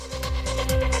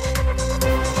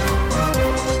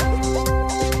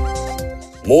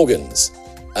Morgans,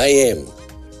 AM,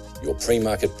 your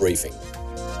pre-market briefing.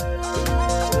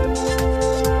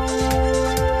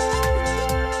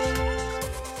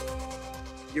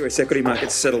 US equity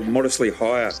markets settled modestly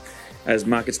higher as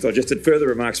markets digested further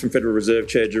remarks from Federal Reserve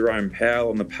Chair Jerome Powell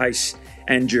on the pace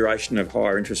and duration of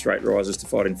higher interest rate rises to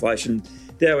fight inflation.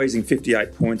 Dow easing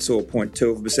 58 points or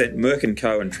 0.2%. Merck &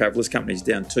 Co and Travellers companies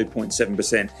down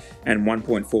 2.7% and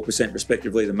 1.4%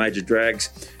 respectively, the major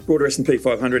drags. Broader S&P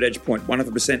 500 edged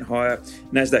 0.1% higher.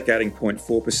 Nasdaq adding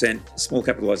 0.4%. Small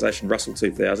capitalisation Russell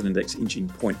 2000 index inching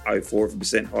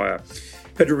 0.04% higher.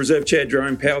 Federal Reserve Chair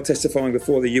Jerome Powell testifying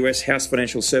before the US House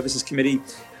Financial Services Committee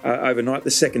overnight,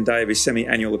 the second day of his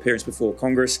semi-annual appearance before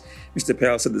Congress. Mr.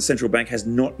 Powell said the central bank has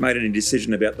not made any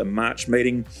decision about the March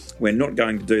meeting. We're not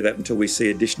going to do that until we see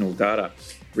additional data,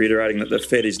 reiterating that the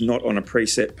Fed is not on a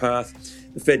preset path.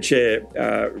 The Fed chair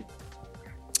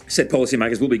said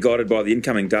policymakers will be guided by the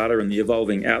incoming data and the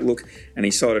evolving outlook, and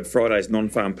he cited Friday's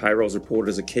non-farm payrolls report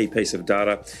as a key piece of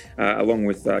data, along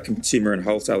with consumer and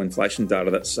wholesale inflation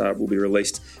data that will be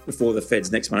released before the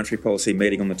Fed's next monetary policy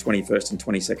meeting on the 21st and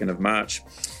 22nd of March.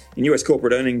 In US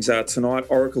corporate earnings tonight,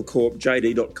 Oracle Corp,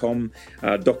 JD.com,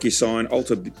 DocuSign,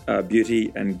 Ulta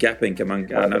Beauty and Gap Inc. among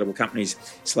notable companies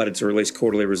slated to release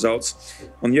quarterly results.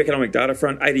 On the economic data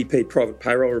front, ADP private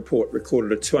payroll report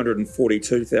recorded a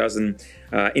 242,000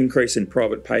 increase in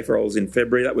private payrolls in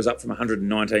February. That was up from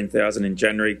 119,000 in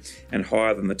January and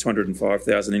higher than the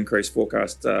 205,000 increase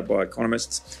forecast by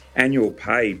economists. Annual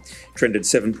pay trended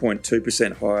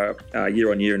 7.2% higher year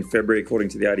on year in February, according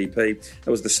to the ADP.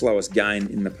 That was the slowest gain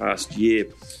in the past year.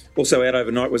 Also out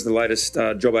overnight was the latest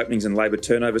Job Openings and Labour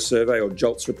Turnover Survey, or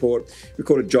JOLTS report.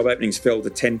 Recorded job openings fell to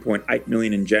 10.8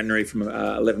 million in January from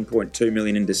 11.2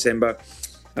 million in December.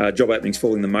 Job openings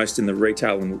falling the most in the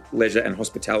retail and leisure and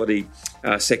hospitality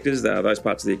sectors. Those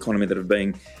parts of the economy that have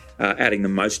been adding the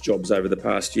most jobs over the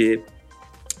past year.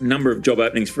 Number of job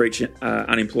openings for each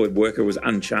unemployed worker was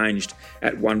unchanged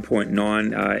at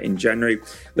 1.9 in January,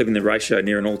 leaving the ratio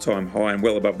near an all-time high and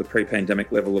well above the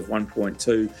pre-pandemic level of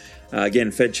 1.2.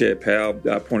 Again, Fed Chair Powell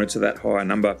pointed to that higher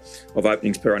number of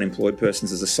openings per unemployed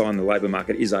persons as a sign the labour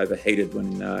market is overheated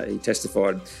when he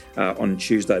testified on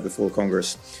Tuesday before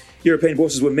Congress. European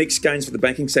bourses were mixed. Gains for the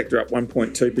banking sector up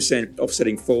 1.2%,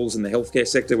 offsetting falls in the healthcare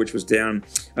sector, which was down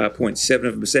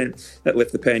 0.7%. That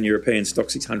left the Pan-European Stock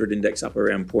 600 index up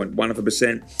around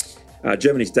 0.1%.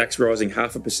 Germany's DAX rising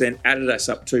 0.5%, Adidas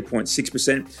up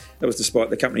 2.6%. That was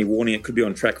despite the company warning it could be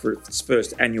on track for its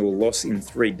first annual loss in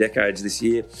 3 decades this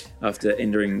year after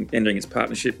ending its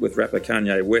partnership with rapper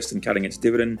Kanye West and cutting its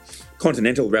dividend.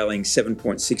 Continental rallying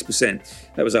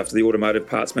 7.6%. That was after the automotive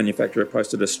parts manufacturer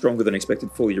posted a stronger than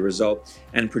expected full-year result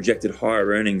and projected higher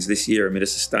earnings this year amid a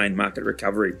sustained market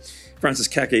recovery. France's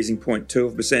CAC easing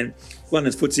 0.2%.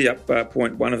 London's FTSE up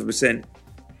 0.1%.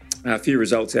 A few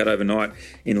results out overnight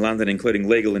in London, including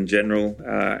Legal and General.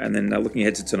 And then looking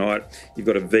ahead to tonight, you've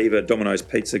got Aviva, Domino's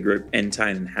Pizza Group,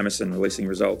 Entain and Hammerson releasing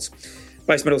results.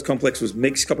 Base metals complex was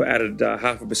mixed. Copper added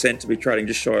 0.5% to be trading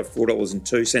just shy of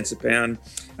 $4.02 a pound.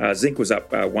 Zinc was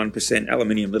up 1%.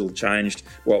 Aluminium little changed,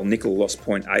 while nickel lost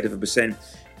 0.8%.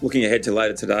 Looking ahead to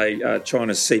later today,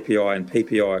 China's CPI and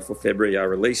PPI for February are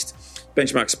released.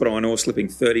 Benchmark spot iron ore slipping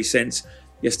 30 cents.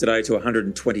 Yesterday to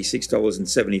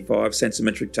 $126.75 a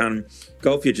metric tonne.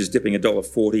 Gold futures dipping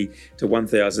 $1.40 to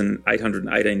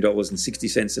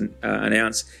 $1,818.60 an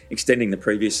ounce, extending the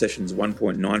previous session's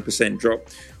 1.9% drop.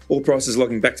 Oil prices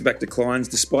logging back-to-back declines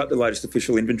despite the latest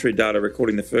official inventory data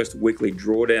recording the first weekly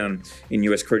drawdown in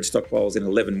US crude stockpiles in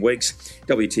 11 weeks.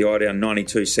 WTI down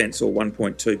 92 cents or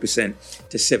 1.2% to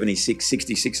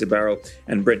 76.66 a barrel,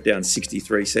 and Brent down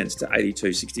 63 cents to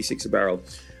 82.66 a barrel.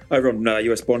 Over on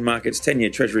US bond markets, 10-year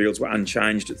Treasury yields were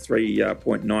unchanged at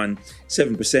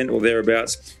 3.97% or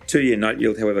thereabouts. 2-year note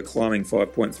yield, however, climbing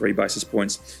 5.3 basis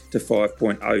points to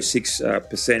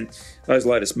 5.06%. Those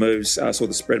latest moves saw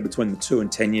the spread between the 2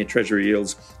 and 10-year Treasury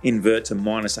yields invert to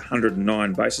minus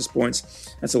 109 basis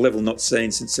points. That's a level not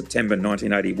seen since September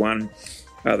 1981.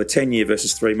 The 10-year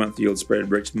versus 3-month yield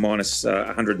spread reached minus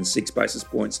 106 basis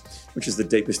points, which is the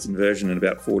deepest inversion in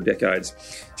about 4 decades.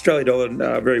 Australia dollar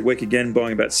very weak again,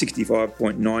 buying about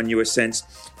 65.9 US cents.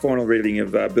 Final reading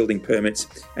of building permits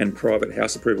and private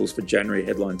house approvals for January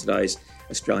headline today's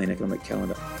Australian economic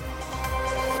calendar.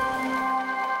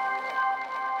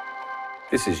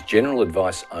 This is general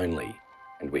advice only,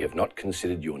 and we have not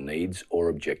considered your needs or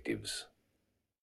objectives.